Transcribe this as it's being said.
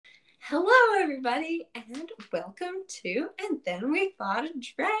Hello, everybody, and welcome to And Then We Fought a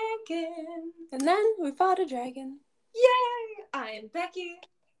Dragon. And then we fought a dragon. Yay! I am Becky.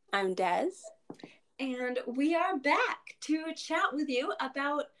 I'm Des. And we are back to chat with you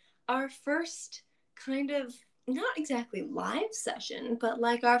about our first kind of, not exactly live session, but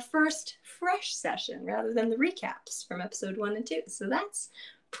like our first fresh session rather than the recaps from episode 1 and 2. So that's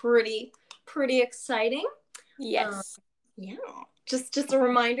pretty exciting. Yes. Yeah. Just a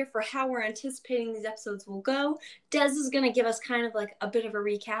reminder for how we're anticipating these episodes will go. Des is going to give us kind of like a bit of a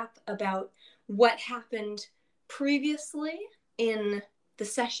recap about what happened previously in the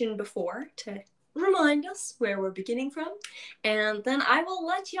session before to remind us where we're beginning from. And then I will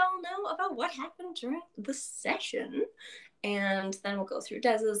let y'all know about what happened during the session. And then we'll go through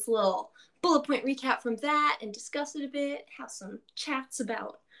Des's little bullet point recap from that and discuss it a bit, have some chats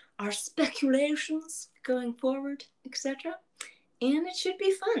about our speculations going forward, etc. And it should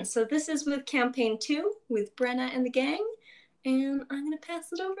be fun. So this is with Campaign 2 with Brenna and the gang. And I'm going to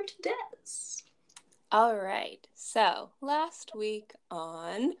pass it over to Des. All right. So last week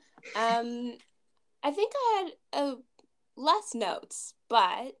on, I think I had less notes,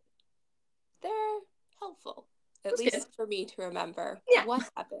 but they're helpful, at That's least good. for me to remember what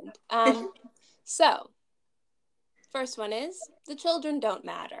happened. So first one is the children don't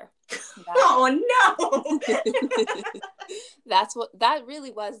matter. Oh no! That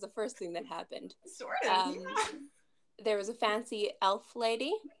really was the first thing that happened. Sort of. There was a fancy elf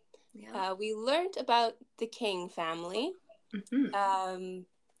lady. Yeah. We learned about the King family. Mm-hmm.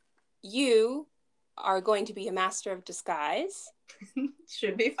 You are going to be a master of disguise.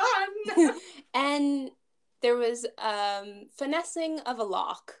 Should be fun. And there was finessing of a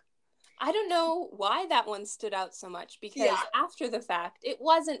lock. I don't know why that one stood out so much, because after the fact, it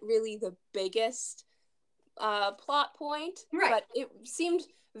wasn't really the biggest plot point, right. But it seemed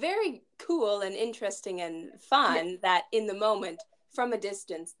very cool and interesting and fun that in the moment, from a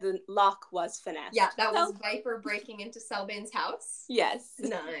distance, the lock was finessed. Yeah, that was Viper breaking into Selbane's house. Yes.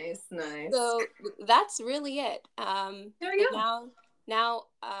 Nice. So that's really it. There you go. Now,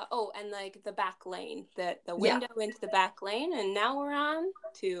 and like the back lane, the window into the back lane, and now we're on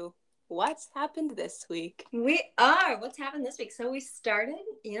to what's happened this week. What's happened this week? So we started,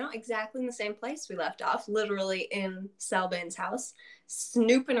 exactly in the same place we left off, literally in Selbane's house,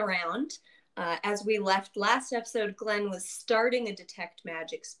 snooping around. As we left last episode, Glenn was starting a detect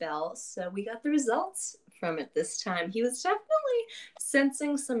magic spell, so we got the results from it this time. He was definitely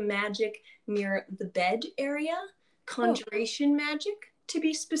sensing some magic near the bed area, conjuration magic to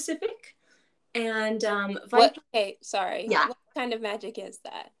be specific. And what kind of magic is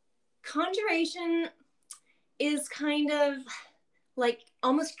that? Conjuration is kind of like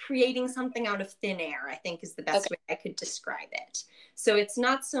almost creating something out of thin air, I think is the best way I could describe it. So it's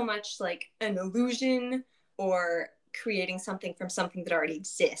not so much like an illusion or creating something from something that already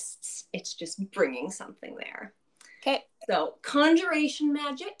exists. It's just bringing something there. Okay. So conjuration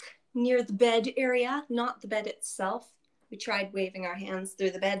magic near the bed area, not the bed itself. We tried waving our hands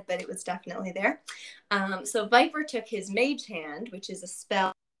through the bed, but it was definitely there. So Viper took his mage hand, which is a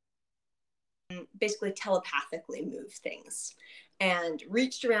spell basically telepathically move things, and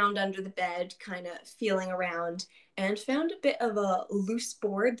reached around under the bed, kind of feeling around, and found a bit of a loose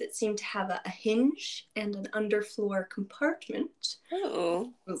board that seemed to have a hinge and an underfloor compartment.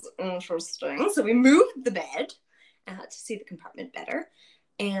 Oh. It was interesting. So we moved the bed to see the compartment better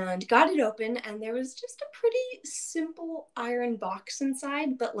and got it open, and there was just a pretty simple iron box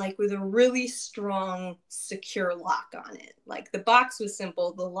inside, but like with a really strong, secure lock on it. Like the box was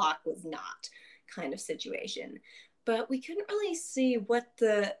simple, the lock was not, kind of situation. But we couldn't really see what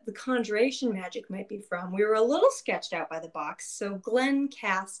the conjuration magic might be from. We were a little sketched out by the box, so Glenn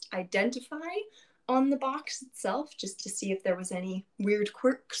cast Identify on the box itself just to see if there was any weird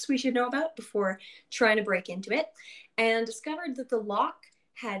quirks we should know about before trying to break into it, and discovered that the lock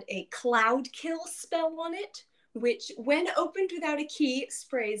had a cloud kill spell on it, which, when opened without a key,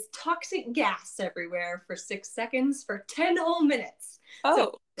 sprays toxic gas everywhere for 6 seconds for 10 whole minutes.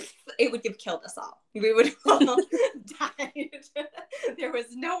 So it would have killed us all. We would have all died. There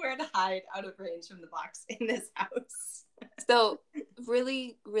was nowhere to hide out of range from the box in this house. So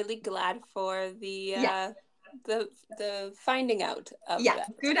really, really glad for the finding out of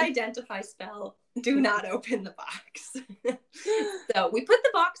that. Good Identify spell. Do not open the box. So we put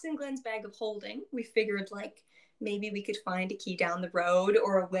the box in Glenn's bag of holding. We figured like maybe we could find a key down the road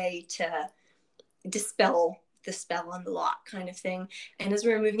or a way to dispel the spell on the lock, kind of thing. And as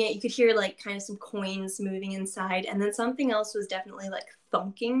we were moving it, you could hear like kind of some coins moving inside, and then something else was definitely like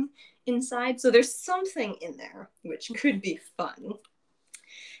thunking inside. So there's something in there which could be fun.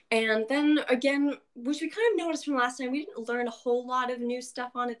 And then again, which we kind of noticed from last time, we didn't learn a whole lot of new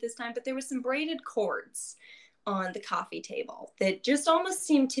stuff on it this time, but there was some braided cords on the coffee table that just almost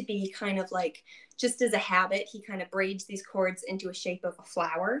seemed to be kind of like, just as a habit, he kind of braids these cords into a shape of a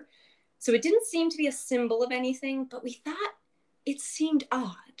flower. So it didn't seem to be a symbol of anything, but we thought it seemed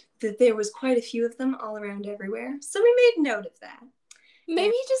odd that there was quite a few of them all around everywhere. So we made note of that.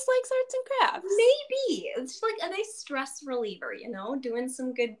 Maybe he just likes arts and crafts. Maybe. It's just like a nice stress reliever, you know, doing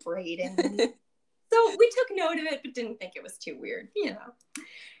some good braiding. So we took note of it, but didn't think it was too weird, you know.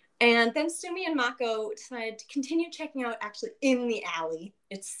 And then Sumi and Mako decided to continue checking out actually in the alley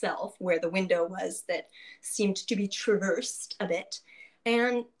itself, where the window was that seemed to be traversed a bit.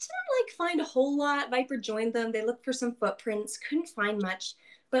 And didn't like find a whole lot. Viper joined them. They looked for some footprints, couldn't find much.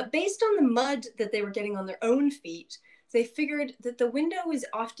 But based on the mud that they were getting on their own feet, they figured that the window was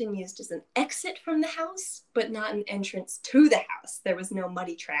often used as an exit from the house, but not an entrance to the house. There was no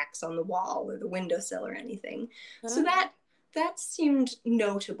muddy tracks on the wall or the windowsill or anything. So that seemed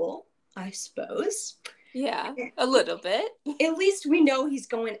notable, I suppose. Yeah, a little bit. At least we know he's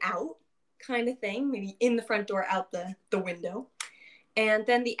going out, kind of thing. Maybe in the front door, out the window. And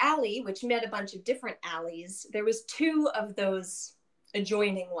then the alley, which met a bunch of different alleys, there was 2 of those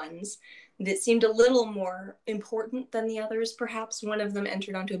adjoining ones that seemed a little more important than the others. Perhaps one of them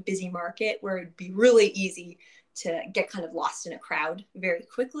entered onto a busy market where it'd be really easy to get kind of lost in a crowd very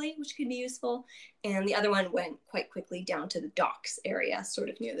quickly, which could be useful. And the other one went quite quickly down to the docks area, sort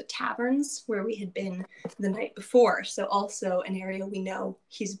of near the taverns where we had been the night before. So also an area we know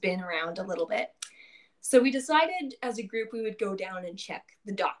he's been around a little bit. So we decided as a group we would go down and check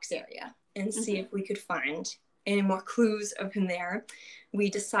the docks area and see if we could find any more clues of him there.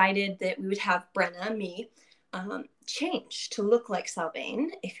 We decided that we would have Brenna, me, change to look like Salbane.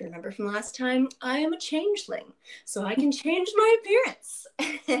 If you remember from last time, I am a changeling, so I can change my appearance.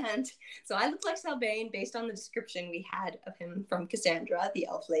 And so I look like Salbane based on the description we had of him from Cassandra, the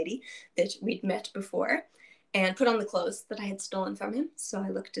elf lady that we'd met before, and put on the clothes that I had stolen from him. So I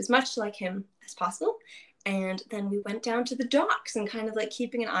looked as much like him as possible. And then we went down to the docks and kind of like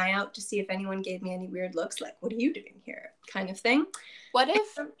keeping an eye out to see if anyone gave me any weird looks, like, what are you doing here? Kind of thing. What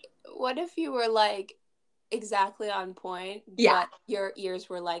if you were like exactly on point, yeah, but your ears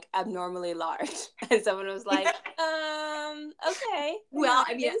were like abnormally large and someone was like, okay. Well,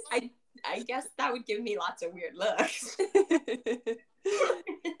 I mean, I guess that would give me lots of weird looks.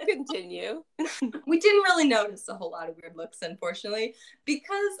 Continue. We didn't really notice a whole lot of weird looks, unfortunately,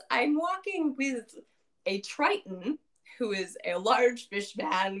 because I'm walking with a Triton who is a large fish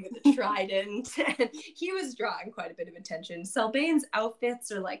man with a trident, and he was drawing quite a bit of attention. Salbane's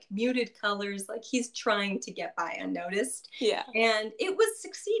outfits are like muted colors, like he's trying to get by unnoticed. Yeah. And it was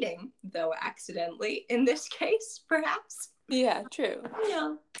succeeding, though accidentally in this case, perhaps. Yeah, true.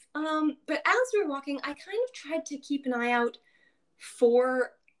 Yeah. But as we were walking, I kind of tried to keep an eye out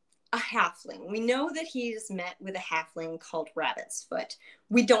for a halfling. We know that he's met with a halfling called Rabbit's Foot.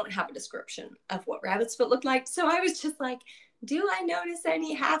 We don't have a description of what Rabbit's Foot looked like, so I was just like, do I notice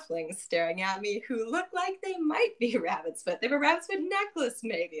any halflings staring at me who look like they might be Rabbit's Foot? They have a Rabbit's Foot necklace,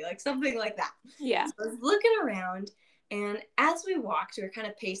 maybe, like something like that. Yeah. So I was looking around, and as we walked, we were kind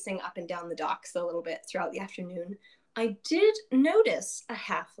of pacing up and down the docks a little bit throughout the afternoon. I did notice a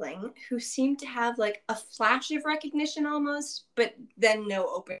halfling who seemed to have like a flash of recognition almost, but then no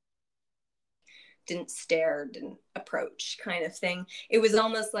open, didn't stare, didn't approach kind of thing. It was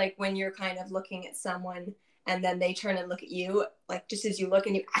almost like when you're kind of looking at someone and then they turn and look at you, like just as you look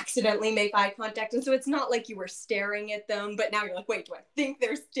and you accidentally make eye contact. And so it's not like you were staring at them, but now you're like, wait, do I think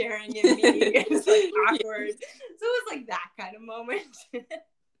they're staring at me? It's like awkward. So it was like that kind of moment.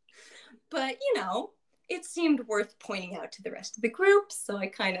 But, you know, it seemed worth pointing out to the rest of the group, so I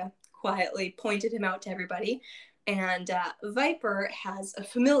kind of quietly pointed him out to everybody. And Viper has a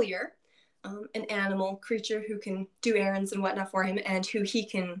familiar, an animal creature who can do errands and whatnot for him, and who he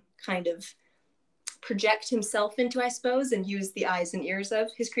can kind of project himself into, I suppose, and use the eyes and ears of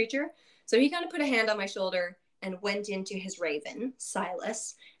his creature. So he kind of put a hand on my shoulder and went into his raven,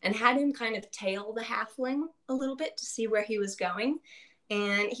 Silas, and had him kind of tail the halfling a little bit to see where he was going.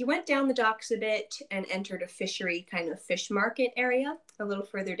 And he went down the docks a bit and entered a fishery, kind of fish market area a little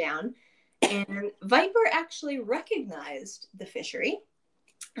further down. And Viper actually recognized the fishery.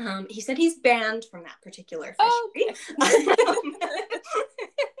 He said he's banned from that particular fishery. Oh, okay.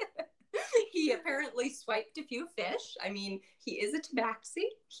 He apparently swiped a few fish. I mean, he is a tabaxi,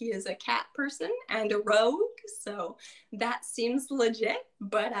 he is a cat person and a rogue, so that seems legit,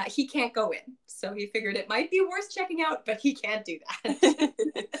 but he can't go in. So he figured it might be worth checking out, but he can't do that.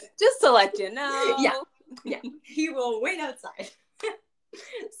 Just to let you know. Yeah, he will wait outside.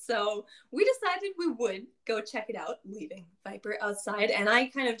 So we decided we would go check it out, leaving Viper outside. And I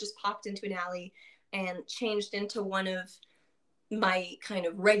kind of just popped into an alley and changed into one of my kind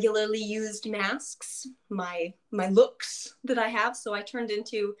of regularly used masks, my looks that I have. So I turned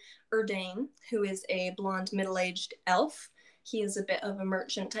into Erdane, who is a blonde middle-aged elf. He is a bit of a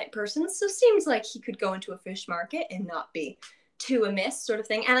merchant type person, so seems like he could go into a fish market and not be too amiss, sort of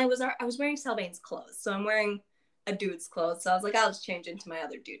thing. And I was wearing Selbane's clothes, so I'm wearing a dude's clothes. So I was like, I'll just change into my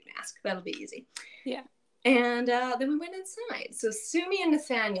other dude mask. That'll be easy. Yeah. And then we went inside. So Sumi and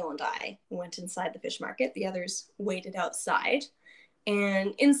Nathaniel and I went inside the fish market. The others waited outside.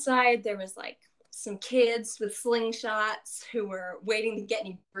 And inside there was like some kids with slingshots who were waiting to get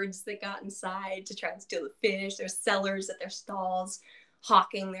any birds that got inside to try and steal the fish. There's sellers at their stalls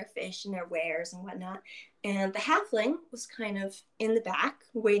hawking their fish and their wares and whatnot. And the halfling was kind of in the back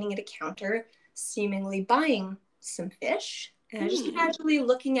waiting at a counter, seemingly buying some fish and just casually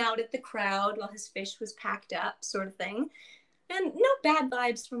looking out at the crowd while his fish was packed up, sort of thing. And no bad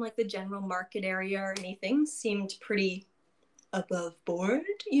vibes from like the general market area or anything. Seemed pretty above board,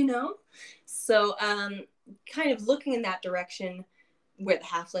 you know? So kind of looking in that direction where the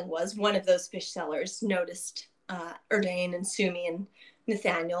halfling was, one of those fish sellers noticed Erdane and Sumi and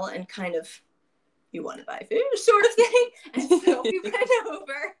Nathaniel and kind of, you want to buy fish, sort of thing. And so we went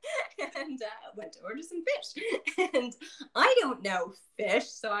over and went to order some fish. And I don't know fish,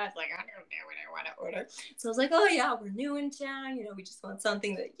 so I was like, I don't know what I want to order. So I was like, oh yeah, we're new in town. You know, we just want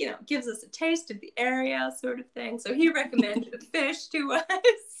something that, you know, gives us a taste of the area, sort of thing. So he recommended a fish to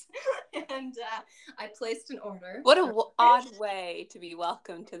us. And I placed an order. What an odd way to be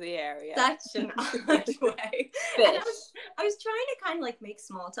welcome to the area. Such an odd way. Fish. And I was trying to kind of like make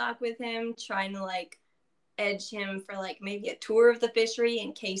small talk with him, trying to like edge him for like maybe a tour of the fishery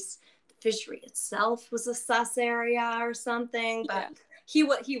in case the fishery itself was a sus area or something. But he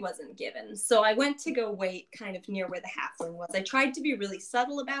wasn't given. So I went to go wait kind of near where the halfling was. I tried to be really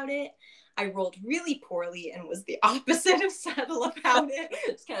subtle about it. I rolled really poorly and was the opposite of subtle about it.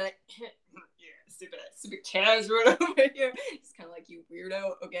 It's kind of like, yeah, stupid chairs right over here. He's kind of like, you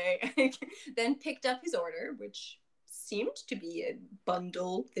weirdo, okay. Then picked up his order, which seemed to be a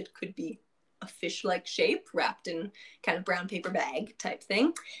bundle that could be a fish-like shape wrapped in kind of brown paper bag type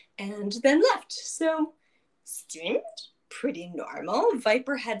thing, and then left. So seemed pretty normal.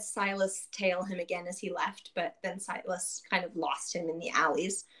 Viper had Silas tail him again as he left, but then Silas kind of lost him in the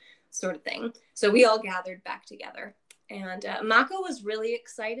alleys, sort of thing. So we all gathered back together. And Mako was really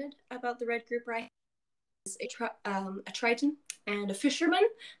excited about the red group ride. A Triton and a fisherman.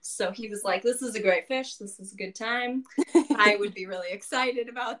 So he was like, this is a great fish. This is a good time. I would be really excited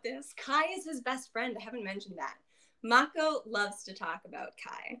about this. Kai is his best friend. I haven't mentioned that. Mako loves to talk about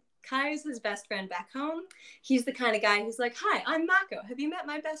Kai. Kai is his best friend back home. He's the kind of guy who's like, hi, I'm Mako. Have you met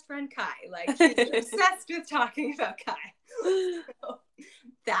my best friend Kai? Like, he's obsessed with talking about Kai. So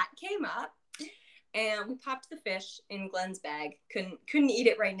that came up. And we popped the fish in Glenn's bag, couldn't eat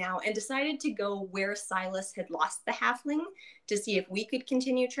it right now, and decided to go where Silas had lost the halfling to see if we could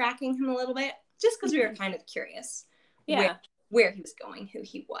continue tracking him a little bit, just because we were kind of curious where he was going, who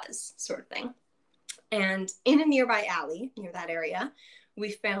he was, sort of thing. And in a nearby alley near that area,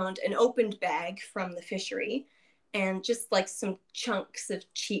 we found an opened bag from the fishery and just like some chunks of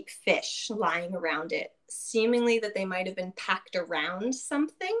cheap fish lying around it, seemingly that they might have been packed around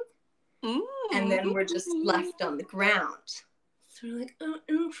something. And then we're just left on the ground. So we're like, oh,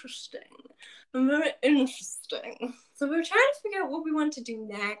 interesting. Very interesting. So we were trying to figure out what we wanted to do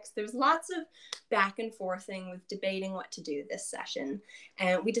next. There was lots of back and forthing with debating what to do this session.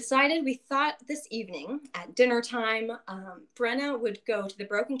 And we thought this evening at dinner time, Brenna would go to the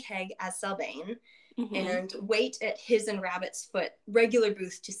Broken Keg as Selbane and wait at his and Rabbit's Foot regular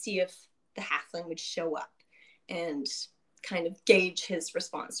booth to see if the halfling would show up and kind of gauge his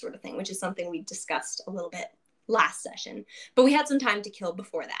response, sort of thing, which is something we discussed a little bit last session. But we had some time to kill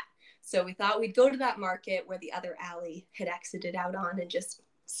before that. So we thought we'd go to that market where the other alley had exited out on and just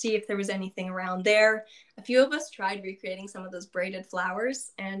see if there was anything around there. A few of us tried recreating some of those braided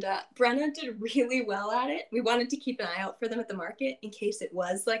flowers, and Brenna did really well at it. We wanted to keep an eye out for them at the market in case it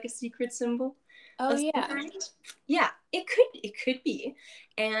was like a secret symbol. Oh, yeah. Yeah, it could be.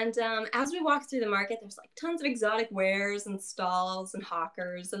 And as we walked through the market, there's like tons of exotic wares and stalls and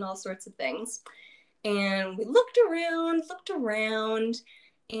hawkers and all sorts of things. And we looked around,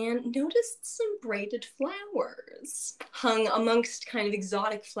 and noticed some braided flowers hung amongst kind of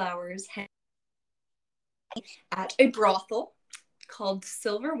exotic flowers at a brothel called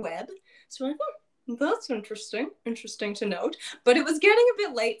Silver Web. So we're like, oh, that's interesting to note. But it was getting a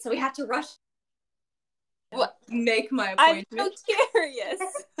bit late, so we had to rush. make my I'm appointment. so curious.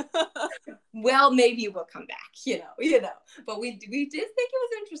 Well, maybe we'll come back, But we did think it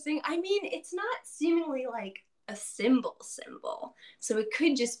was interesting. I mean, it's not seemingly like a symbol, so it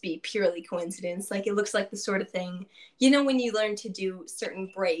could just be purely coincidence. Like, it looks like the sort of thing, when you learn to do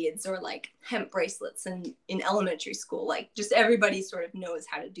certain braids or like hemp bracelets in elementary school, like just everybody sort of knows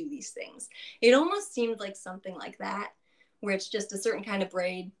how to do these things. It almost seemed like something like that, where it's just a certain kind of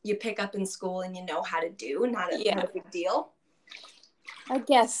braid you pick up in school and you know how to do, not a big deal. I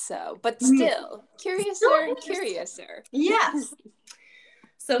guess so, but still, curiouser and curiouser. Yes.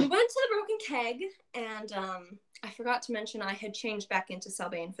 So we went to the Broken Keg, and I forgot to mention I had changed back into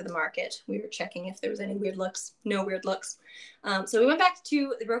Salbane for the market. We were checking if there was any weird looks. No weird looks. So we went back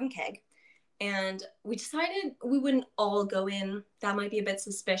to the Broken Keg, and we decided we wouldn't all go in. That might be a bit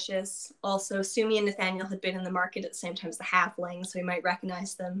suspicious. Also, Sumi and Nathaniel had been in the market at the same time as the halflings, so we might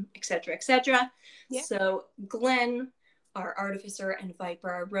recognize them, etc., etc. Yeah. So Glenn, our artificer, and Viper,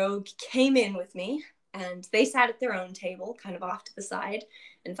 our rogue, came in with me, and they sat at their own table, kind of off to the side,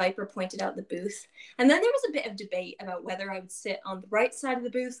 and Viper pointed out the booth. And then there was a bit of debate about whether I would sit on the right side of the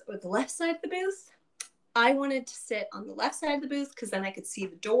booth or the left side of the booth. I wanted to sit on the left side of the booth because then I could see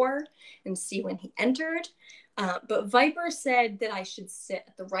the door and see when he entered. But Viper said that I should sit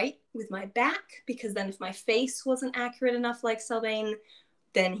at the right with my back, because then if my face wasn't accurate enough like Salbane,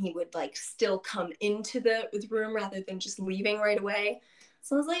 then he would like still come into the room rather than just leaving right away.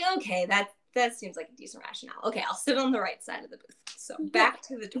 So I was like, okay, that seems like a decent rationale. Okay, I'll sit on the right side of the booth. So back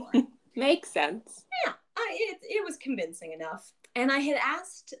to the door. Makes sense. Yeah, it was convincing enough. And I had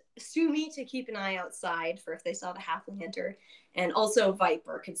asked Sumi to keep an eye outside for if they saw the halfling enter. And also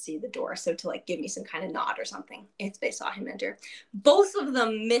Viper could see the door, so to like give me some kind of nod or something if they saw him enter. Both of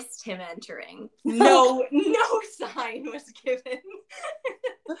them missed him entering. No sign was given.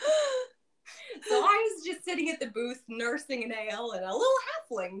 So I was just sitting at the booth nursing an ale, and a little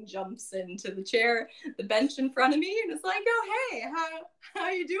halfling jumps into the chair, the bench in front of me, and is like, "Oh, hey, how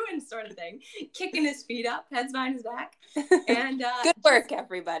you doing?" sort of thing, kicking his feet up, heads behind his back, and good work,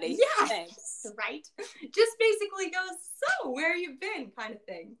 everybody. Yeah, thanks. Right. Just basically goes, "So, where you been?" kind of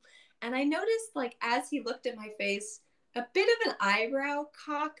thing. And I noticed, like, as he looked at my face, a bit of an eyebrow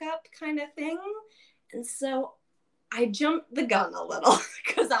cock up kind of thing, and so I jumped the gun a little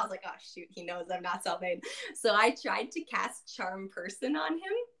because I was like, oh, shoot, he knows I'm not Salbane. So I tried to cast Charm Person on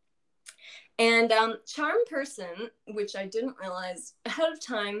him. And Charm Person, which I didn't realize ahead of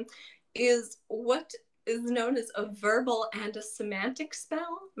time, is what is known as a verbal and a semantic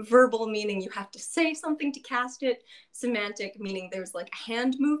spell. Verbal meaning you have to say something to cast it. Semantic meaning there's like a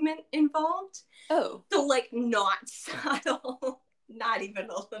hand movement involved. Oh. So like not subtle. Not even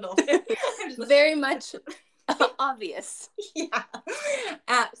a little bit. Very much obvious. Yeah.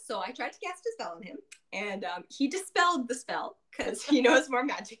 So I tried to cast a spell on him, and he dispelled the spell because he knows more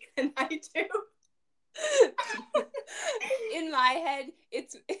magic than I do. In my head,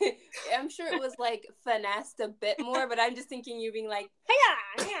 I'm sure it was like finessed a bit more, but I'm just thinking you being like, hey,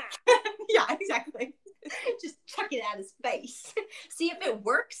 yeah. Yeah, exactly. Just chuck it at his face. See, if it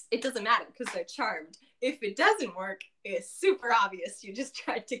works, it doesn't matter because they're charmed. If it doesn't work, it's super obvious you just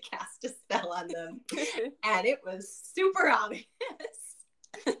tried to cast a spell on them. And it was super obvious.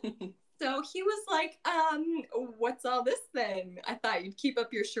 So he was like, what's all this then? I thought you'd keep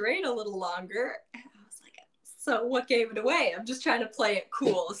up your charade a little longer. And I was like, so what gave it away? I'm just trying to play it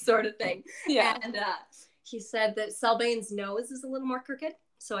cool, sort of thing. Yeah. And he said that Salbane's nose is a little more crooked.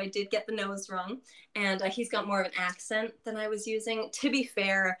 So I did get the nose wrong. And he's got more of an accent than I was using. To be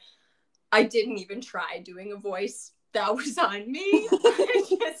fair, I didn't even try doing a voice that was on me.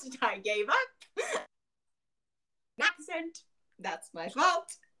 I gave up. Accent. That's my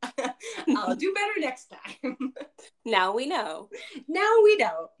fault. I'll do better next time. Now we know.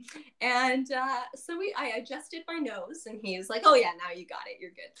 And so I adjusted my nose, and he was like, oh yeah, now you got it,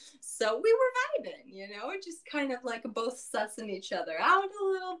 you're good. So we were vibing, just kind of like both sussing each other out a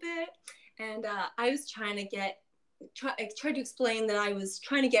little bit. And I was trying to tried to explain that I was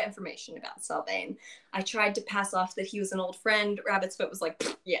trying to get information about Salbane. I tried to pass off that he was an old friend. Rabbit's Foot was like,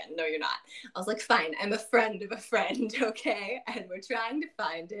 yeah, no, you're not. I was like, fine, I'm a friend of a friend, okay? And we're trying to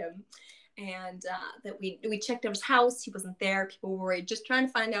find him. And that we checked out his house. He wasn't there. People were worried, just trying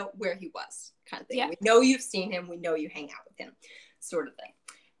to find out where he was, kind of thing. Yeah. We know you've seen him. We know you hang out with him, sort of thing.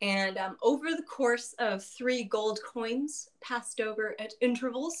 And over the course of 3 gold coins passed over at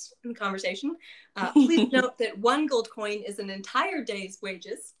intervals in the conversation, please note that 1 gold coin is an entire day's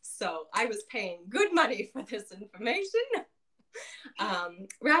wages. So I was paying good money for this information.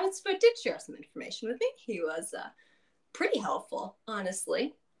 Rabbit's Foot did share some information with me. He was pretty helpful,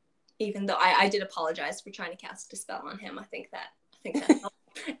 honestly. even though I did apologize for trying to cast a spell on him. I think that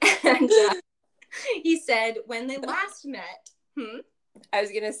helped. And he said when they last met, I was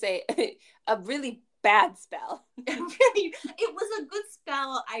going to say a really bad spell. Really, it was a good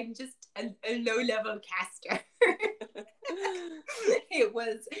spell. I'm just a low-level caster. It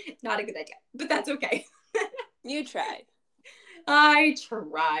was not a good idea, but that's okay. You tried. I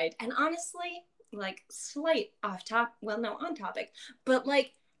tried. And honestly, like, slight on topic, but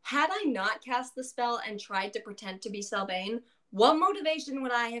like, had I not cast the spell and tried to pretend to be Selbane, what motivation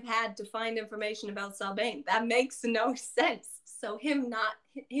would I have had to find information about Selbane? That makes no sense. So him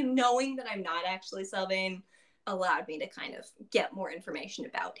knowing that I'm not actually Selbane allowed me to kind of get more information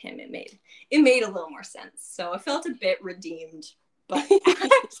about him. It made a little more sense. So I felt a bit redeemed, but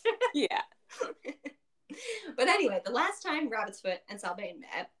yeah. But anyway, the last time Rabbit's Foot and Selbane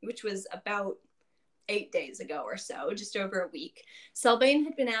met, which was about 8 days ago or so, just over a week, Selbane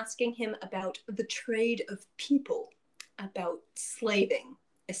had been asking him about the trade of people, about slaving,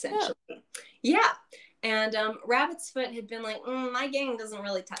 essentially. Oh. Yeah. And Rabbit's Foot had been like, my gang doesn't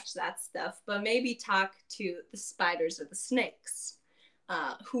really touch that stuff, but maybe talk to the spiders or the snakes,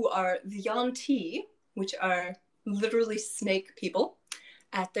 who are the Yuan-ti, which are literally snake people.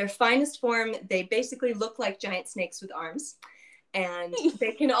 At their finest form, they basically look like giant snakes with arms. And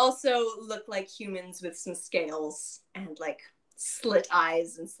they can also look like humans with some scales and like slit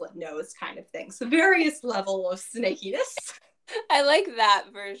eyes and slit nose kind of thing. So various level of snakiness. I like that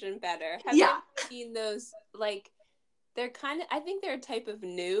version better. Have you seen those, like, they're kind of, I think they're a type of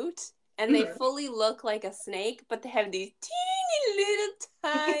newt, and they fully look like a snake, but they have these teeny little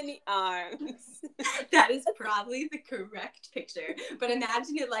tiny arms. That is probably the correct picture, but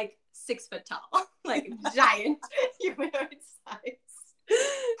imagine it like 6 foot tall, like giant humanoid size.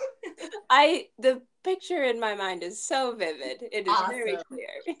 The picture in my mind is so vivid. It is very clear.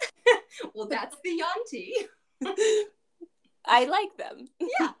 Well, that's the Yuan-ti. I like them.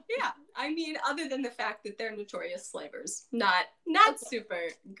 Yeah. I mean, other than the fact that they're notorious slavers. Not super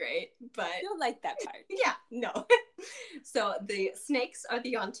great, but... I don't like that part. Yeah, no. So the snakes are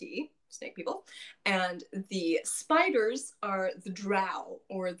the Yuan-ti, snake people, and the spiders are the drow,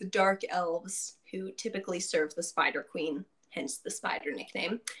 or the dark elves, who typically serve the Spider Queen, hence the spider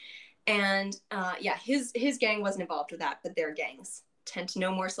nickname. And his gang wasn't involved with that, but their gangs tend to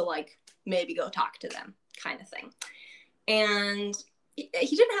know more, so like, maybe go talk to them, kind of thing. And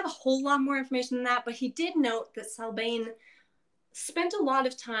he didn't have a whole lot more information than that, but he did note that Selbane spent a lot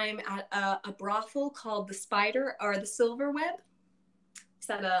of time at a brothel called the Spider or the Silver Web.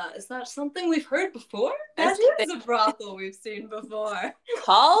 Is that something we've heard before? That is a brothel we've seen before.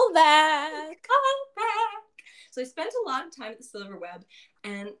 Call back. So he spent a lot of time at the Silver Web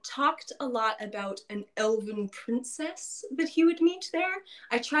and talked a lot about an elven princess that he would meet there.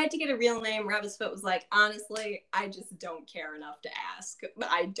 I tried to get a real name. Rabbit's Foot was like, honestly, I just don't care enough to ask.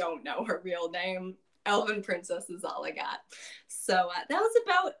 I don't know her real name. Elven princess is all I got. So that was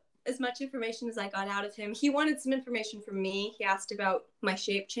about as much information as I got out of him. He wanted some information from me. He asked about my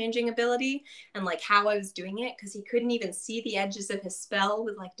shape-changing ability and like how I was doing it, because he couldn't even see the edges of his spell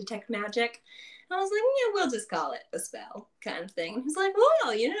with like detect magic. I was like, yeah, we'll just call it a spell kind of thing. He's like,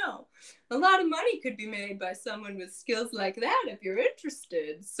 well, a lot of money could be made by someone with skills like that if you're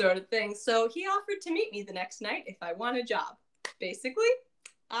interested, sort of thing. So he offered to meet me the next night if I want a job. Basically,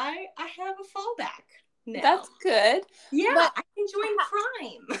 I have a fallback now. That's good. Yeah, but I can join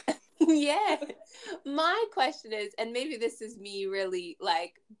crime. Yeah. My question is, and maybe this is me really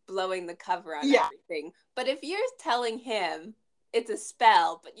like blowing the cover on everything, but if you're telling him it's a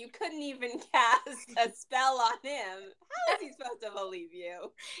spell, but you couldn't even cast a spell on him, how is he supposed to believe you?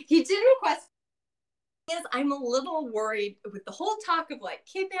 He did request. I'm a little worried with the whole talk of like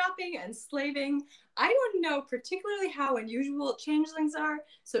kidnapping and slaving. I don't know particularly how unusual changelings are.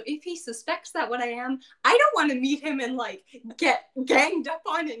 So if he suspects that what I am, I don't want to meet him and like get ganged up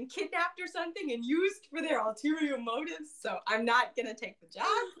on and kidnapped or something and used for their ulterior motives. So I'm not going to take the job,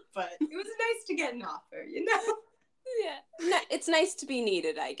 but it was nice to get an offer, Yeah. It's nice to be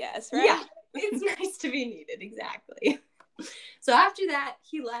needed, I guess, right? Yeah, it's nice to be needed, exactly. So after that,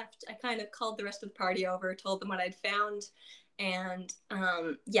 he left. I kind of called the rest of the party over, told them what I'd found. And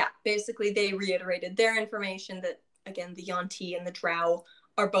basically they reiterated their information that, again, the Yuan-ti and the drow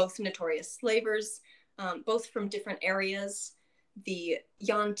are both notorious slavers, both from different areas. The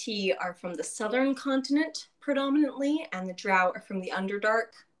Yuan-ti are from the southern continent predominantly, and the drow are from the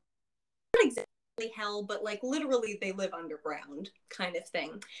Underdark. Not exactly hell, but like literally they live underground kind of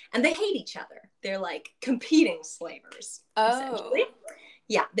thing, and they hate each other. They're like competing slavers, essentially.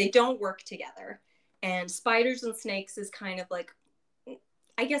 Yeah, they don't work together. And spiders and snakes is kind of like,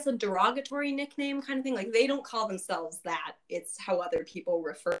 I guess, a derogatory nickname kind of thing. Like, they don't call themselves that. It's how other people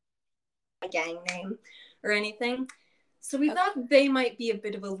refer to a gang name or anything. So we thought they might be a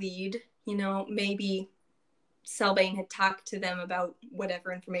bit of a lead. You know, maybe Selbane had talked to them about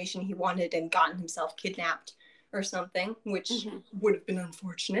whatever information he wanted and gotten himself kidnapped or something, which would have been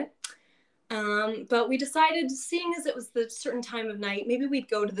unfortunate. But we decided, seeing as it was the certain time of night, maybe we'd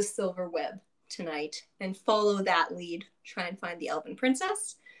go to the Silver Web tonight and follow that lead, try and find the Elven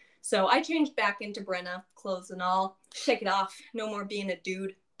Princess. So I changed back into Brenna, clothes and all, shake it off, no more being a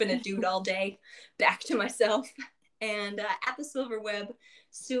dude, been a dude all day, back to myself. And at the Silver Web,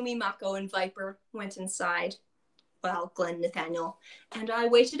 Sumi, Mako, and Viper went inside. Well, Glenn, Nathaniel, and I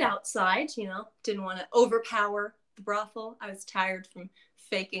waited outside, you know, didn't want to overpower the brothel. I was tired from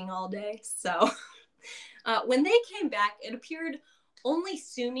faking all day. So when they came back, it appeared only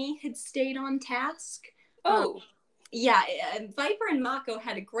Sumi had stayed on task. Yeah, Viper and Mako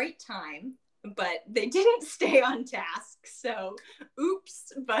had a great time, but they didn't stay on task. So,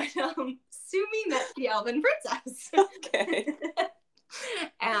 oops. But Sumi met the Elven Princess. Okay.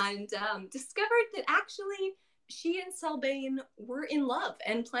 And discovered that actually she and Selbane were in love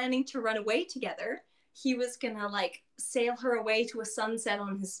and planning to run away together. He was gonna like sail her away to a sunset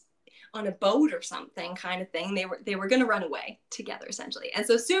on a boat or something kind of thing. They were gonna run away together essentially. And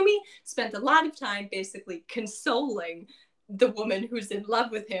so Sumi spent a lot of time basically consoling the woman who's in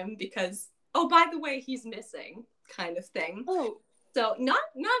love with him because, oh, by the way, he's missing kind of thing. Oh. So not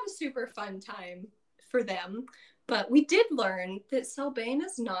a super fun time for them, but we did learn that Selbane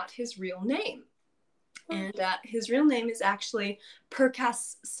is not his real name. And his real name is actually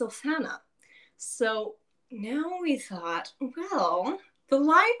Perkas Silfana. So now we thought, well, the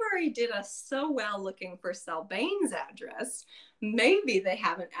library did us so well looking for Selbane's address. Maybe they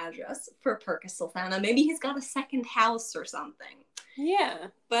have an address for Perkas Silfana. Maybe he's got a second house or something. Yeah.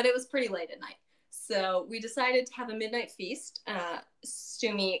 But it was pretty late at night. So we decided to have a midnight feast.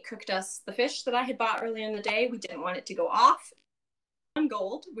 Sumi cooked us the fish that I had bought earlier in the day. We didn't want it to go off. 1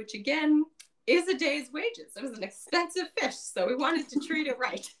 gold, which again is a day's wages. It was an expensive fish, so we wanted to treat it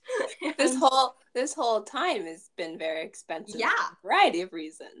right. This whole time has been very expensive. Yeah, for a variety of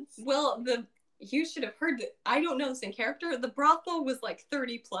reasons. Well, you should have heard that. I don't know this in character. The brothel was like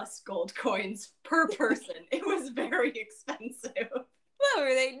 30 plus gold coins per person. It was very expensive. What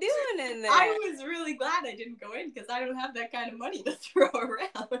were they doing in there? I was really glad I didn't go in because I don't have that kind of money to throw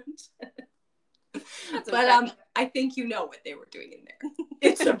around. But I think you know what they were doing in there.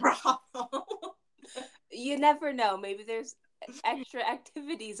 It's a brothel. You never know. Maybe there's extra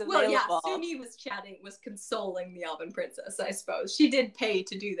activities available. Well, yeah, Sumi was consoling the Elven Princess, I suppose. She did pay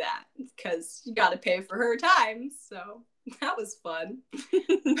to do that because you got to pay for her time, so that was fun.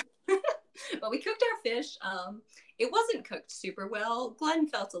 But we cooked our fish. It wasn't cooked super well. Glenn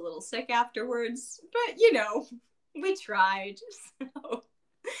felt a little sick afterwards, but you know, we tried. So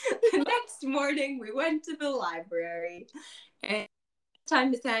the next morning, we went to the library, and this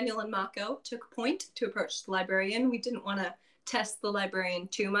time Nathaniel and Mako took point to approach the librarian. We didn't want to test the librarian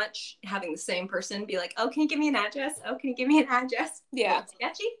too much, having the same person be like, "Oh, can you give me an address? Oh, can you give me an address?" Yeah,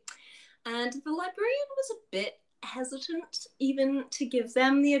 sketchy. And the librarian was a bit hesitant even to give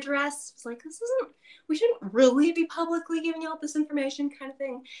them the address. It's like, we shouldn't really be publicly giving out this information kind of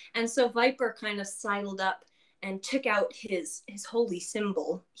thing. And so Viper kind of sidled up and took out his holy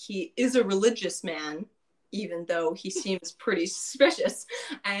symbol. He is a religious man, even though he seems pretty suspicious,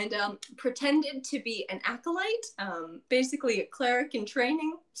 and pretended to be an acolyte, basically a cleric in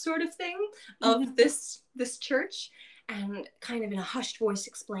training sort of thing of this church, and kind of in a hushed voice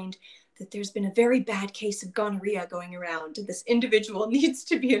explained that there's been a very bad case of gonorrhea going around, and this individual needs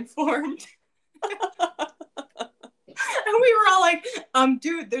to be informed. And we were all like,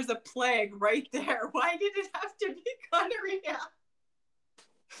 dude, there's a plague right there. Why did it have to be gonorrhea?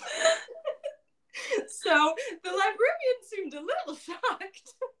 So the librarian seemed a little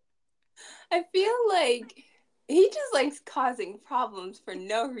shocked. I feel like he just likes causing problems for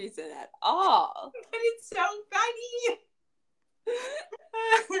no reason at all. But it's so funny.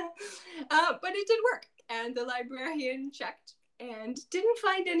 But it did work. And the librarian checked and didn't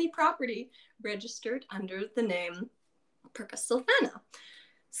find any property registered under the name Perkas Silfana.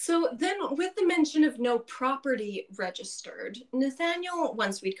 So then, with the mention of no property registered, Nathaniel,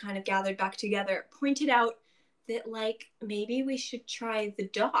 once we'd kind of gathered back together, pointed out that, like, maybe we should try the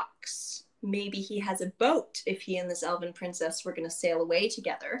docks. Maybe he has a boat if he and this Elven Princess were going to sail away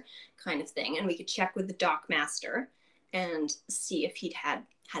together, kind of thing. And we could check with the dock master and see if he'd had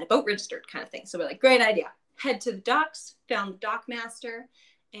a boat registered, kind of thing. So we're like, great idea. Head to the docks, found the dock master,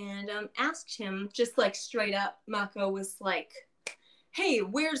 and asked him, just like straight up. Mako was like, hey,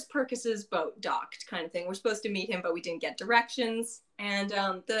 where's Purkis's boat docked, kind of thing. We're supposed to meet him, but we didn't get directions. And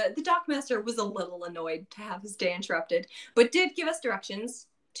the dockmaster was a little annoyed to have his day interrupted, but did give us directions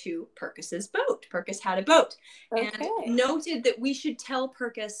to Purkis's boat. Purkis had a boat, and noted that we should tell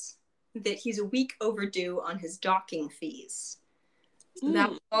Purkis that he's a week overdue on his docking fees. So that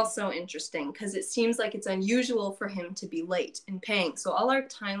was also interesting, because it seems like it's unusual for him to be late in paying. So all our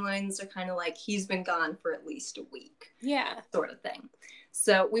timelines are kind of like he's been gone for at least a week. Yeah. Sort of thing.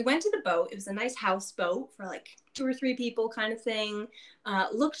 So we went to the boat. It was a nice houseboat for like 2 or 3 people kind of thing.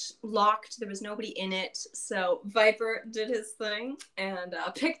 Looked locked. There was nobody in it. So Viper did his thing and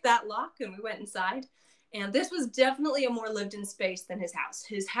picked that lock, and we went inside. And this was definitely a more lived-in space than his house.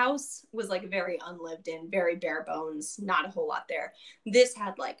 His house was like very unlived in, very bare bones, not a whole lot there. This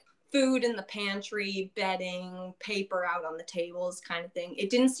had like food in the pantry, bedding, paper out on the tables kind of thing. It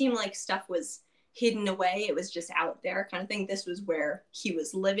didn't seem like stuff was hidden away. It was just out there kind of thing. This was where he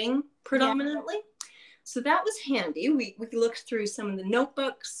was living predominantly. Yeah. So that was handy. We looked through some of the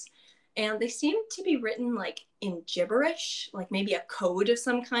notebooks, and they seemed to be written like in gibberish, like maybe a code of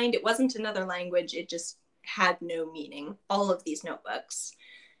some kind. It wasn't another language. It just had no meaning, all of these notebooks.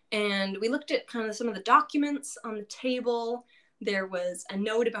 And we looked at kind of some of the documents on the table. There was a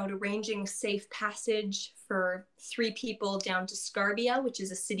note about arranging safe passage for 3 people down to Scarbia, which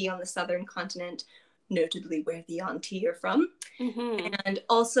is a city on the southern continent, notably where the Yuan-ti are from. And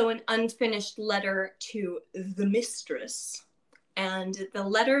also an unfinished letter to the mistress. And the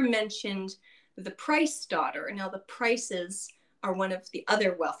letter mentioned the Price daughter. Now, the Prices are one of the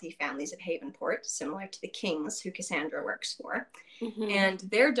other wealthy families of Havenport, similar to the Kings who Cassandra works for. And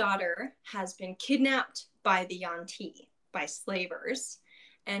their daughter has been kidnapped by the Yuan-ti, by slavers,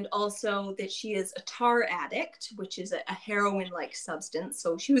 and also that she is a tar addict, which is a heroin-like substance.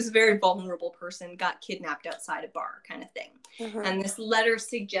 So she was a very vulnerable person, got kidnapped outside a bar kind of thing. And this letter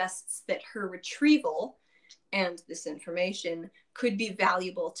suggests that her retrieval and this information could be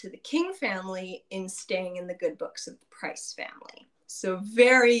valuable to the King family in staying in the good books of the Price family. So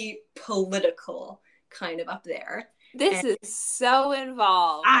very political kind of up there. This is so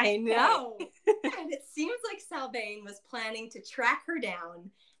involved. I know. And it seems like Salbane was planning to track her down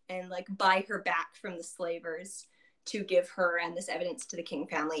and like buy her back from the slavers to give her and this evidence to the King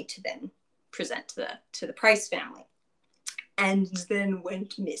family to then present to the Price family. And then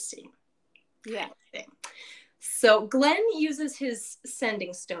went missing. Yeah. So Glenn uses his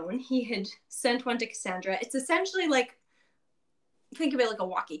sending stone. He had sent one to Cassandra. It's essentially like, think of it like a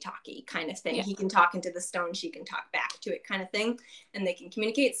walkie-talkie kind of thing. Yeah. He can talk into the stone, she can talk back to it kind of thing, and they can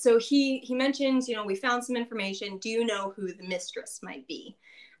communicate. So he mentions, we found some information. Do you know who the mistress might be?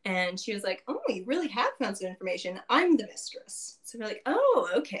 And she was like, oh, we really have found some information. I'm the mistress. So we're like, oh,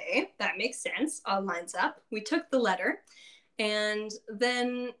 okay, that makes sense. All lines up. We took the letter and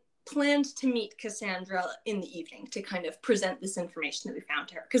then planned to meet Cassandra in the evening to kind of present this information that we found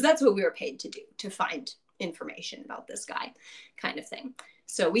to her, because that's what we were paid to do, to find information about this guy kind of thing.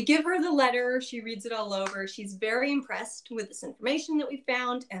 So we give her the letter. She reads it all over. She's very impressed with this information that we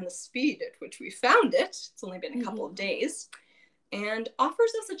found and the speed at which we found it. It's only been a couple of days. And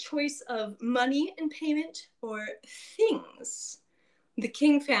offers us a choice of money in payment or things. The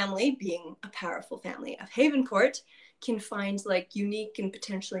King family, being a powerful family of Havenport, can find like unique and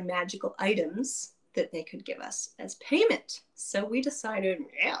potentially magical items that they could give us as payment. So we decided,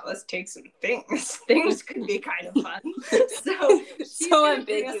 yeah, let's take some things. Things could be kind of fun. So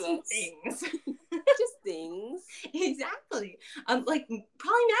ambiguous. Things. Just things. Exactly. Like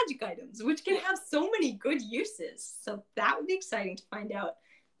probably magic items, which can have so many good uses. So that would be exciting to find out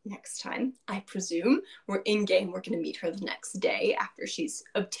next time. I presume we're in game. We're going to meet her the next day after she's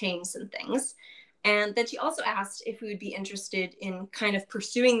obtained some things. And then she also asked if we would be interested in kind of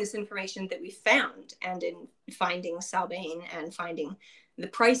pursuing this information that we found and in finding Salbane and finding the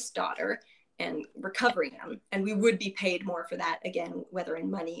Price daughter and recovering them. And we would be paid more for that, again, whether in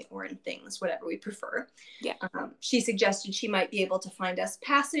money or in things, whatever we prefer. Yeah. She suggested she might be able to find us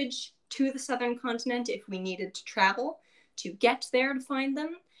passage to the southern continent if we needed to travel to get there to find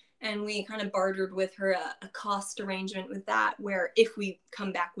them. And we kind of bartered with her a cost arrangement with that, where if we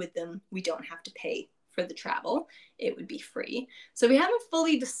come back with them, we don't have to pay for the travel. It would be free. So we haven't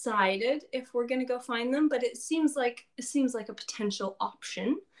fully decided if we're going to go find them, but it seems like a potential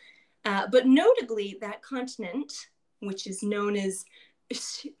option. But notably, that continent, which is known as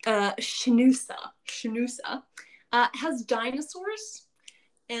Shinusa, has dinosaurs,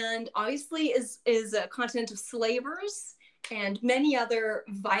 and obviously is a continent of slavers and many other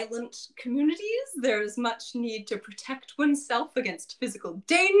violent communities. There's much need to protect oneself against physical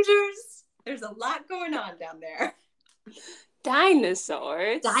dangers. There's a lot going on down there.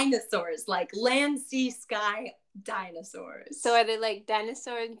 Dinosaurs? Dinosaurs, like land, sea, sky dinosaurs. So are they like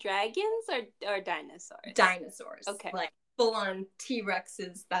dinosaur dragons or dinosaurs? Dinosaurs. Okay. Like full on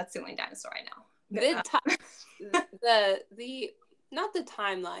T-Rexes. That's the only dinosaur I know. The not the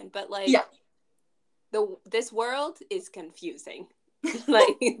timeline, but like this world is confusing.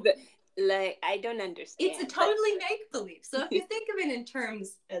 like I don't understand. It's a totally make believe. So if you think of it in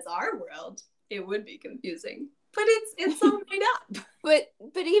terms as our world, it would be confusing. But it's all made up. But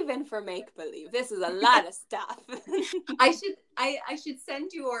even for make believe, this is a lot of stuff. I should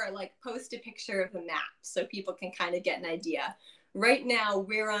send you or like post a picture of the map so people can kind of get an idea. Right now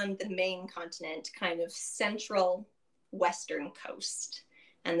we're on the main continent, kind of central western coast,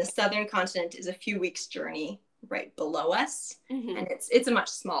 and the southern continent is a few weeks journey right below us, and it's a much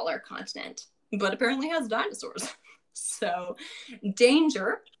smaller continent, but apparently has dinosaurs. So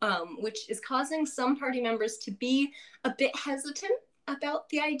danger, which is causing some party members to be a bit hesitant about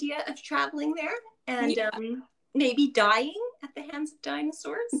the idea of traveling there and maybe dying at the hands of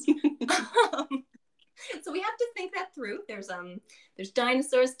dinosaurs. So we have to think that through. There's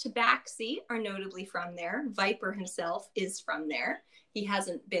dinosaurs. Tabaxi are notably from there. Viper himself is from there. He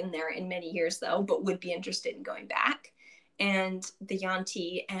hasn't been there in many years though, but would be interested in going back. And the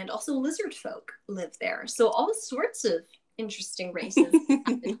Yuan-ti and also lizard folk live there. So all sorts of interesting races I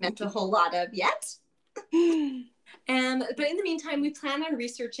haven't met a whole lot of yet. But in the meantime, we plan on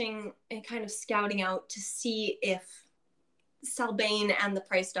researching and kind of scouting out to see if Salbane and the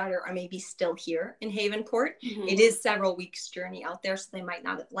Price Daughter are maybe still here in Havenport. It is several weeks journey out there, so they might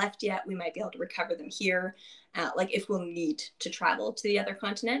not have left yet. We might be able to recover them here, like if we'll need to travel to the other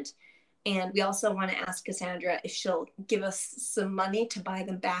continent. And we also want to ask Cassandra if she'll give us some money to buy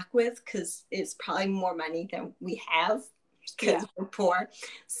them back with, because it's probably more money than we have because we're poor.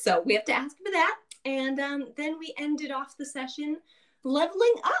 So we have to ask for that. And then we ended off the session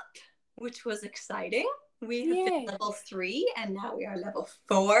leveling up, which was exciting. We have been level 3 and now we are level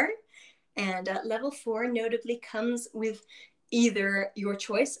 4. And level 4 notably comes with either your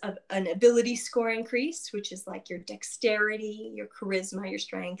choice of an ability score increase, which is like your dexterity, your charisma, your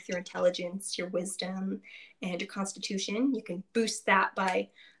strength, your intelligence, your wisdom, and your constitution. You can boost that by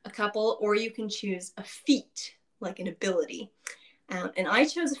a couple, or you can choose a feat, like an ability. And I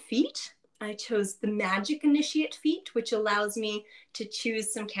chose a feat. I chose the Magic Initiate feat, which allows me to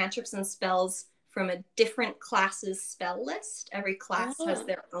choose some cantrips and spells from a different class's spell list. Every class has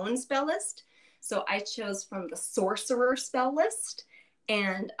their own spell list. So I chose from the Sorcerer spell list,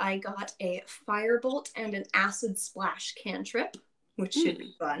 and I got a Firebolt and an Acid Splash cantrip, which should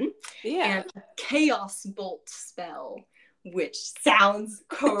be fun. And a Chaos Bolt spell, which sounds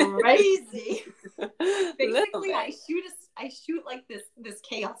crazy. Basically, I shoot like this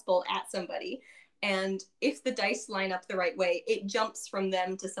Chaos Bolt at somebody, and if the dice line up the right way, it jumps from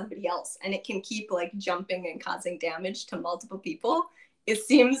them to somebody else, and it can keep like jumping and causing damage to multiple people. It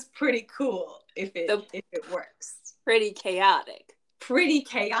seems pretty cool if it works. Pretty chaotic. Pretty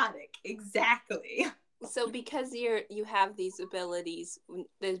chaotic, exactly. So because you have these abilities,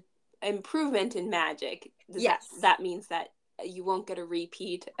 the improvement in magic, that means that you won't get a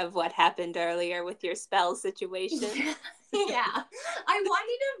repeat of what happened earlier with your spell situation. Yeah. I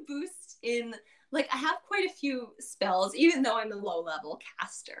wanted to boost in, like, I have quite a few spells, even though I'm a low-level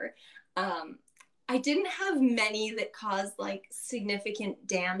caster. I didn't have many that caused, like, significant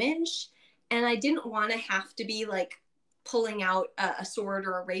damage, and I didn't want to have to be, like, pulling out a sword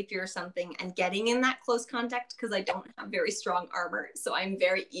or a rapier or something and getting in that close contact, because I don't have very strong armor, so I'm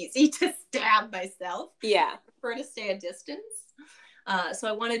very easy to stab myself. Yeah. I prefer to stay a distance. So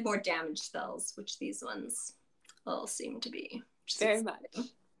I wanted more damage spells, which these ones all seem to be. Very much.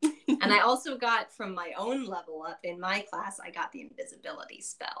 And I also got, from my own level up in my class, I got the invisibility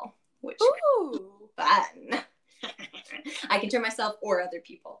spell, which is fun. I can turn myself or other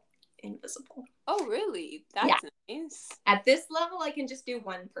people invisible. Oh, really? That's nice. At this level, I can just do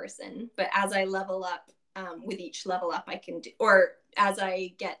one person, but as I level up, with each level up, I can do, or as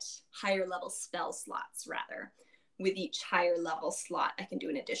I get higher level spell slots, rather, with each higher level slot, I can do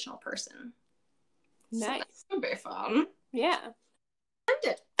an additional person. Nice. So that'll be fun. Yeah.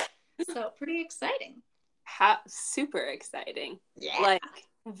 So pretty exciting. Super exciting. Yeah. Like,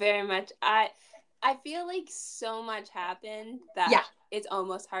 very much. I feel like so much happened that it's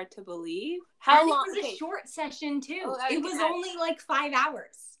almost hard to believe. How long? It was a short session too. It was only like 5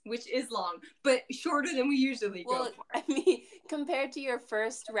 hours, which is long, but shorter than we usually go for. I mean, compared to your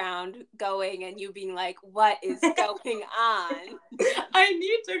first round going and you being like, what is going on? I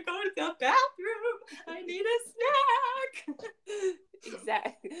need to go to the bathroom. I need a snack.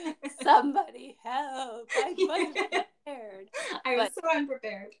 Exactly. Somebody help. I wasn't prepared. I was so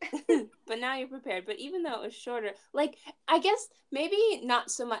unprepared. But now you're prepared. But even though it was shorter, like, I guess maybe not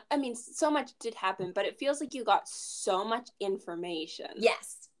so much. I mean, so much did happen, but it feels like you got so much information.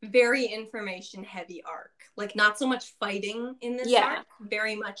 Yes. Very information heavy arc. Like, not so much fighting in this arc.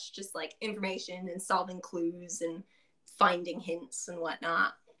 Very much just like information and solving clues and finding hints and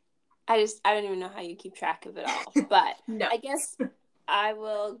whatnot. I don't even know how you keep track of it all. But No. I guess I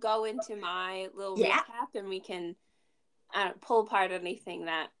will go into my little recap, and we can pull apart anything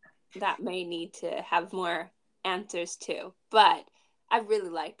that may need to have more answers to. But I really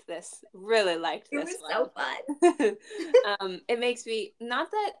liked this. Really liked this. It was so fun. It makes me,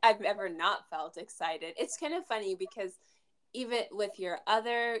 not that I've ever not felt excited. It's kind of funny because even with your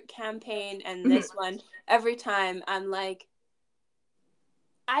other campaign and this one, every time I'm like,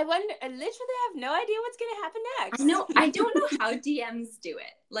 I literally have no idea what's going to happen next. I know. I don't know how DMs do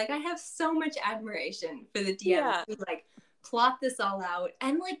it. Like, I have so much admiration for the DMs who, like, plot this all out.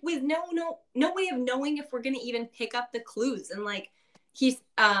 And, like, with no way of knowing if we're going to even pick up the clues. And, like,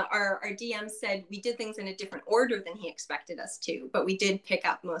 our DM said we did things in a different order than he expected us to. But we did pick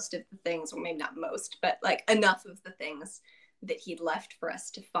up most of the things, or maybe not most, but, like, enough of the things that he'd left for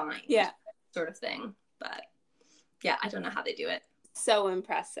us to find. Yeah. Sort of thing. But, yeah, I don't know how they do it. So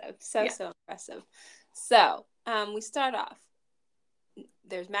impressive. So impressive. So, we start off.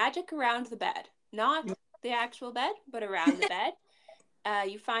 There's magic around the bed. Not the actual bed, but around the bed.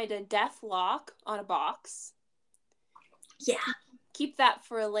 You find a death lock on a box. Yeah. Keep that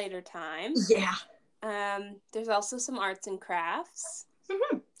for a later time. Yeah. There's also some arts and crafts.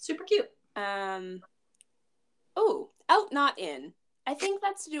 Mm-hmm. Super cute. Oh, out, not in. I think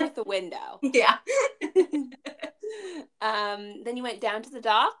that's to do with the window. Yeah. Then you went down to the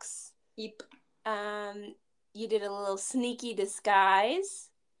docks. Yep. You did a little sneaky disguise.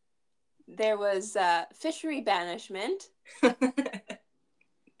 There was fishery banishment.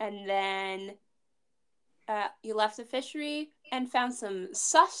 And then you left the fishery and found some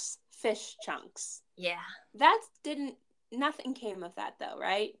sus fish chunks. Yeah. Nothing came of that though,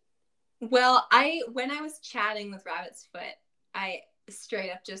 right? Well, when I was chatting with Rabbit's Foot, I straight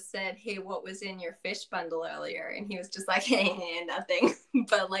up just said, hey, what was in your fish bundle earlier? And he was just like, hey, nothing.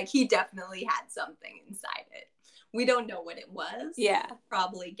 But, like, he definitely had something inside it. We don't know what it was. Yeah.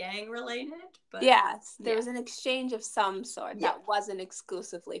 Probably gang related. But yes, there was an exchange of some sort that wasn't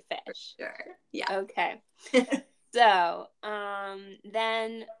exclusively fish. For sure. Yeah. Okay. So,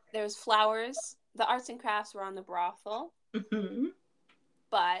 then there was flowers. The arts and crafts were on the brothel. Mm-hmm.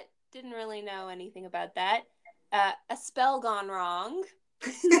 But didn't really know anything about that. A spell gone wrong.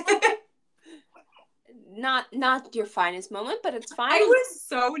 Not your finest moment, but it's fine. I was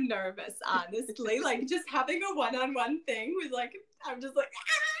so nervous, honestly. Like, just having a one-on-one thing was like, I'm just like,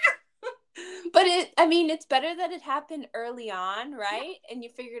 ah! But it's better that it happened early on, right? And you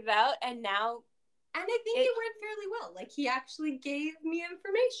figured it out, and now. And I think it went fairly well. Like, he actually gave me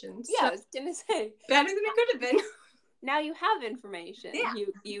information. Yeah, I was gonna say. Better than it could have been. Now you have information. Yeah.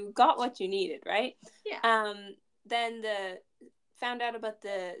 You got what you needed, right? Yeah. Then found out about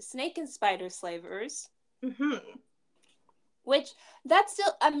the snake and spider slavers. Mm-hmm. Which, that's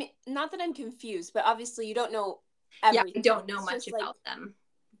still, not that I'm confused, but obviously you don't know everything. Yeah, you don't know much about them.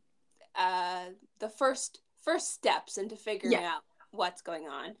 The first steps into figuring out what's going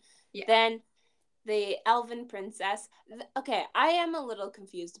on. Yeah. Then the elven princess. Okay, I am a little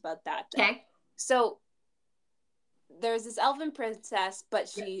confused about that. Okay. So, there's this elven princess, but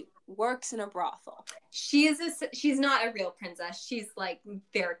she works in a brothel. She's not a real princess. She's like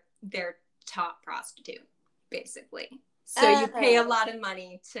their top prostitute, basically. So you pay a lot of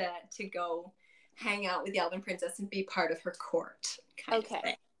money to go hang out with the elven princess and be part of her court. Kind of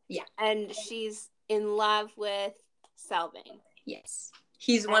thing. Yeah. And she's in love with Selvane. Yes.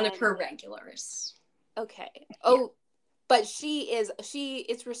 He's one of her regulars. Okay. Oh, but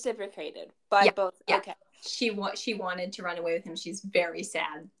it's reciprocated by both. Yeah. Okay. She wanted to run away with him. She's very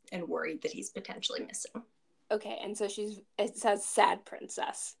sad and worried that he's potentially missing. Okay, and so it says sad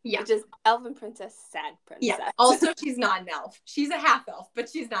princess. Yeah. Which is elven princess, sad princess. Yeah. Also, she's not an elf. She's a half elf, but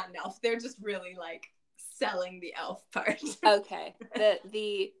she's not an elf. They're just really, like, selling the elf part. Okay.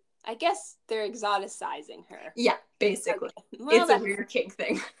 I guess they're exoticizing her. Yeah, basically. Okay. Well, it's a weird kink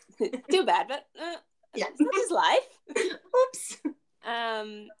thing. Too bad, but yeah, that's his life. Oops.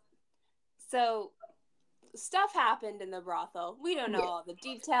 So stuff happened in the brothel. We don't know all the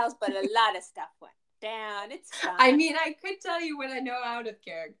details, but a lot of stuff went down. It's fun. I mean, I could tell you what I know out of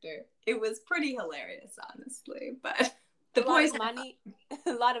character. It was pretty hilarious, honestly, but The boys,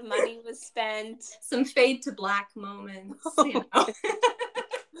 a lot of money was spent. Some fade to black moments, you know.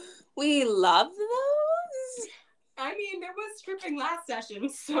 We love those. I mean, there was stripping last session,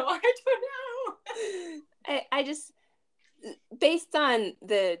 so I don't know. I just, based on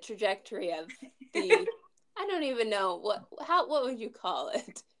the trajectory of the, I don't even know what would you call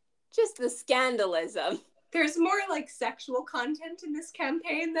it? Just the scandalism. There's more like sexual content in this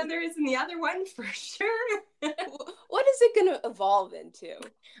campaign than there is in the other one, for sure. What is it going to evolve into?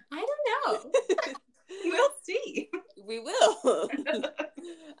 I don't know. We'll see. We will.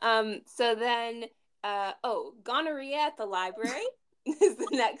 So then, gonorrhea at the library is the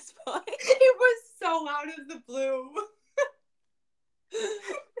next point. It was so out of the blue.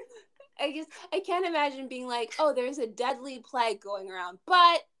 I can't imagine being like, oh, there's a deadly plague going around,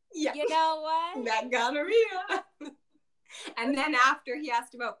 but yeah. You know what? That gonorrhea. And then after he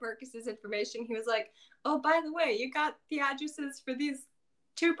asked about Berkus's information, he was like, oh, by the way, you got the addresses for these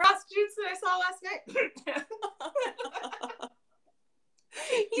 2 prostitutes that I saw last night?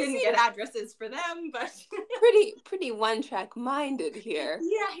 Didn't get addresses for them, but pretty one-track minded here.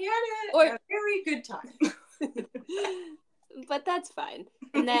 Yeah, he had a very good time. But that's fine.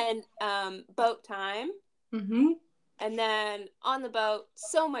 And then boat time. Mm-hmm. And then on the boat,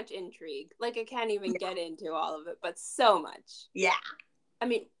 so much intrigue. Like, I can't even get into all of it, but so much. Yeah. I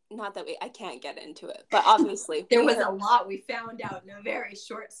mean, not that I can't get into it, but obviously. There was a lot we found out in a very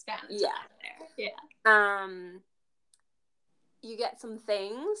short span of time there. Yeah. You get some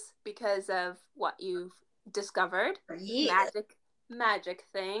things because of what you've discovered. Yeah. Magic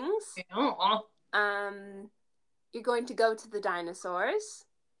things. Yeah. You're going to go to the dinosaurs.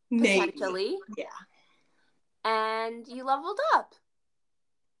 Maybe. Potentially. Yeah. And you leveled up.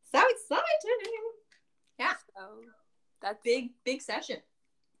 So exciting. Yeah. So that's big session.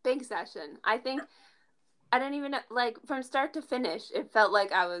 Big session. I think I don't even know, like, from start to finish, it felt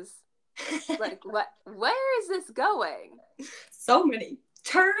like I was like, where is this going? So many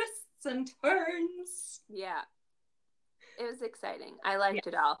twists and turns. Yeah. It was exciting. I liked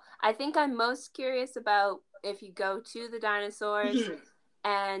it all. I think I'm most curious about if you go to the dinosaurs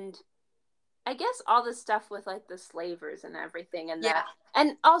and I guess all the stuff with like the slavers and everything and that.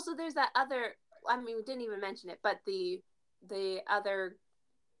 And also there's that other, I mean, we didn't even mention it, but the other,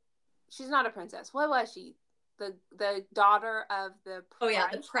 she's not a princess. What was she? The daughter of the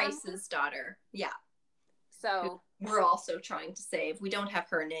the Price's daughter. Yeah. So we're also trying to save. We don't have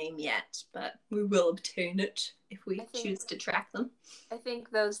her name yet, but we will obtain it if we choose to track them. I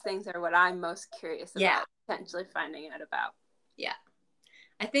think those things are what I'm most curious about, potentially finding out about. Yeah.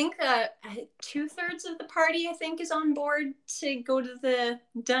 I think 2/3 of the party, I think, is on board to go to the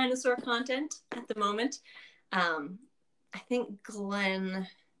dinosaur content at the moment. I think Glenn,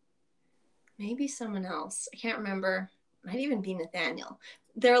 maybe someone else. I can't remember. Might even be Nathaniel.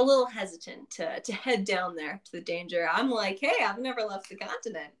 They're a little hesitant to head down there to the danger. I'm like, hey, I've never left the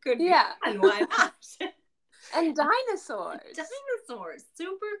continent. Could be fun. Why not? And dinosaurs. Dinosaurs.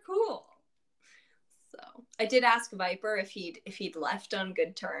 Super cool. So I did ask Viper if he'd left on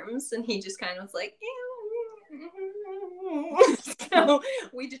good terms, and he just kind of was like, so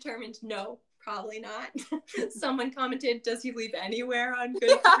we determined no, probably not. Someone commented, does he leave anywhere on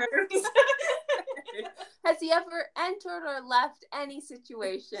good terms? Has he ever entered or left any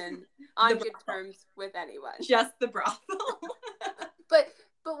situation on good terms with anyone? Just the brothel. But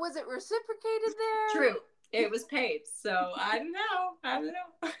was it reciprocated there? True. It was paid, so I don't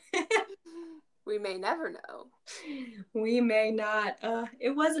know. We may never know. We may not.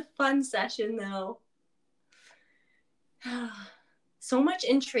 It was a fun session, though. So much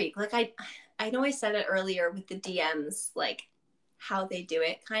intrigue. Like, I know I said it earlier with the DMs, like, how they do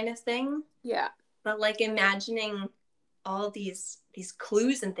it kind of thing. Yeah. But, like, imagining all these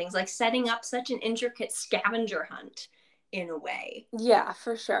clues and things, like setting up such an intricate scavenger hunt in a way. Yeah,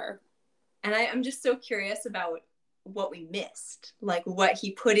 for sure. And I'm just so curious about what we missed, like what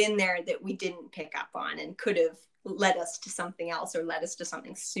he put in there that we didn't pick up on and could have led us to something else or led us to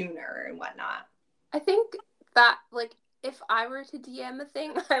something sooner and whatnot. I think that, like, if I were to DM a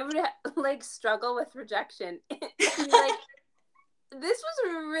thing, I would like struggle with rejection. Like, this was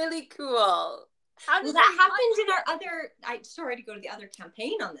really cool. How did that happened in our other, sorry to go to the other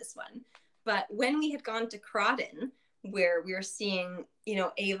campaign on this one, but when we had gone to Crawdon, where we were seeing,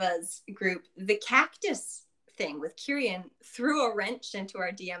 Ava's group, the cactus thing with Kyrian threw a wrench into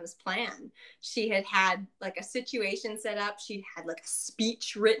our DM's plan. She had like a situation set up. She had like a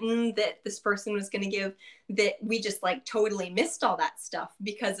speech written that this person was going to give, that we just like totally missed all that stuff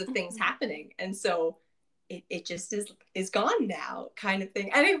because of things happening. And so it just is gone now, kind of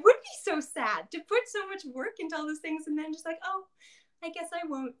thing. And it would be so sad to put so much work into all those things and then just like, oh, I guess I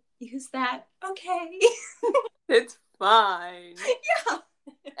won't use that. Okay. It's fine. Yeah.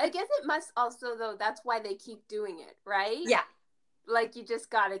 I guess it must also, though, that's why they keep doing it, right? Yeah. Like, you just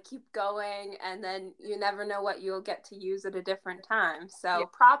gotta keep going, and then you never know what you'll get to use at a different time. So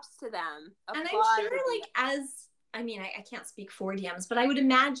props to them. And I'm sure, like, I can't speak for DMs, but I would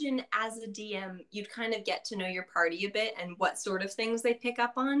imagine as a DM, you'd kind of get to know your party a bit and what sort of things they pick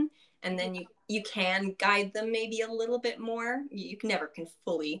up on. And then you can guide them maybe a little bit more. You never can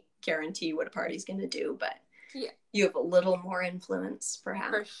fully guarantee what a party's going to do, but you have a little more influence, perhaps.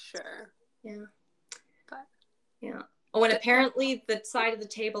 For sure. Yeah. But yeah. Oh, and apparently the side of the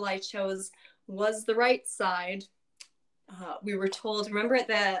table I chose was the right side. We were told, remember at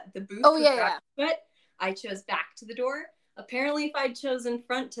the booth? Oh, yeah. But I chose back to the door. Apparently, if I'd chosen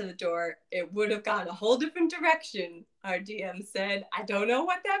front to the door, it would have gone a whole different direction. Our DM said, I don't know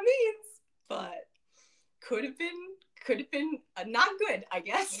what that means, but could have been not good, I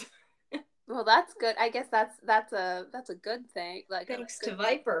guess. Well, that's good. I guess that's a good thing. Like, thanks to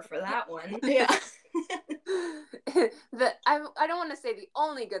Viper for that one. Yeah. I don't want to say the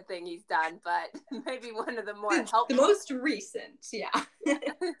only good thing he's done, but maybe one of the more helpful. The most recent, yeah.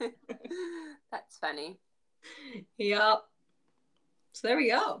 That's funny. Yep. So there we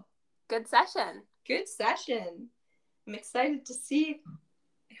go. Good session. Good session. I'm excited to see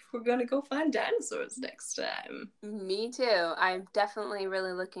if we're going to go find dinosaurs next time. Me too. I'm definitely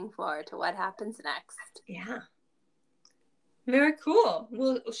really looking forward to what happens next. Yeah. Very cool.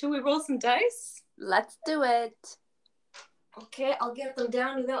 Well, shall we roll some dice? Let's do it. Okay, I'll get them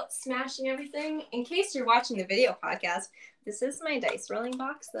down without smashing everything. In case you're watching the video podcast, this is my dice rolling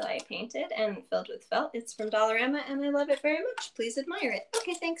box that I painted and filled with felt. It's from Dollarama, and I love it very much. Please admire it.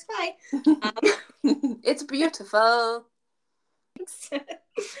 Okay, thanks. Bye. It's beautiful.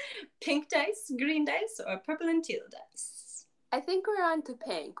 Pink dice, green dice, or purple and teal dice? I think we're on to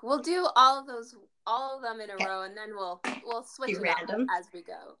pink. We'll do all of them in a row, and then we'll switch it random up as we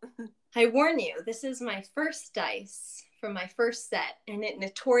go. I warn you, this is my first dice from my first set, and it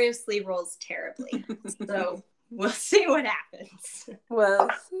notoriously rolls terribly. So we'll see what happens. We'll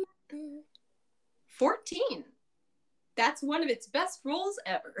see. 14. That's one of its best rolls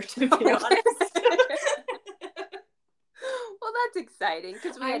ever, to be honest. Well, that's exciting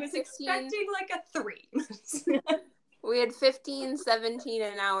because I was expecting like a 3. We had 15, 17,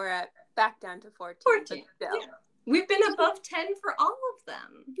 and now we're back down to 14. 14. Yeah. We've been above 10 for all of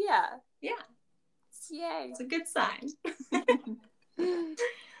them. Yeah. Yeah. Yay. It's a good sign.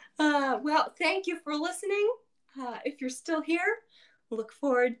 Well, thank you for listening. If you're still here, look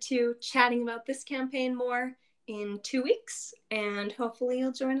forward to chatting about this campaign more in 2 weeks. And hopefully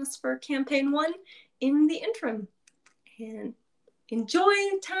you'll join us for campaign 1 in the interim. And enjoy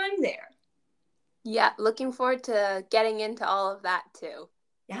time there. Yeah, looking forward to getting into all of that too.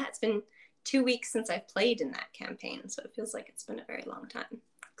 Yeah, it's been 2 weeks since I've played in that campaign, so it feels like it's been a very long time.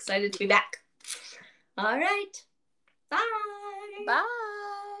 Excited to be back. All right. Bye. Bye.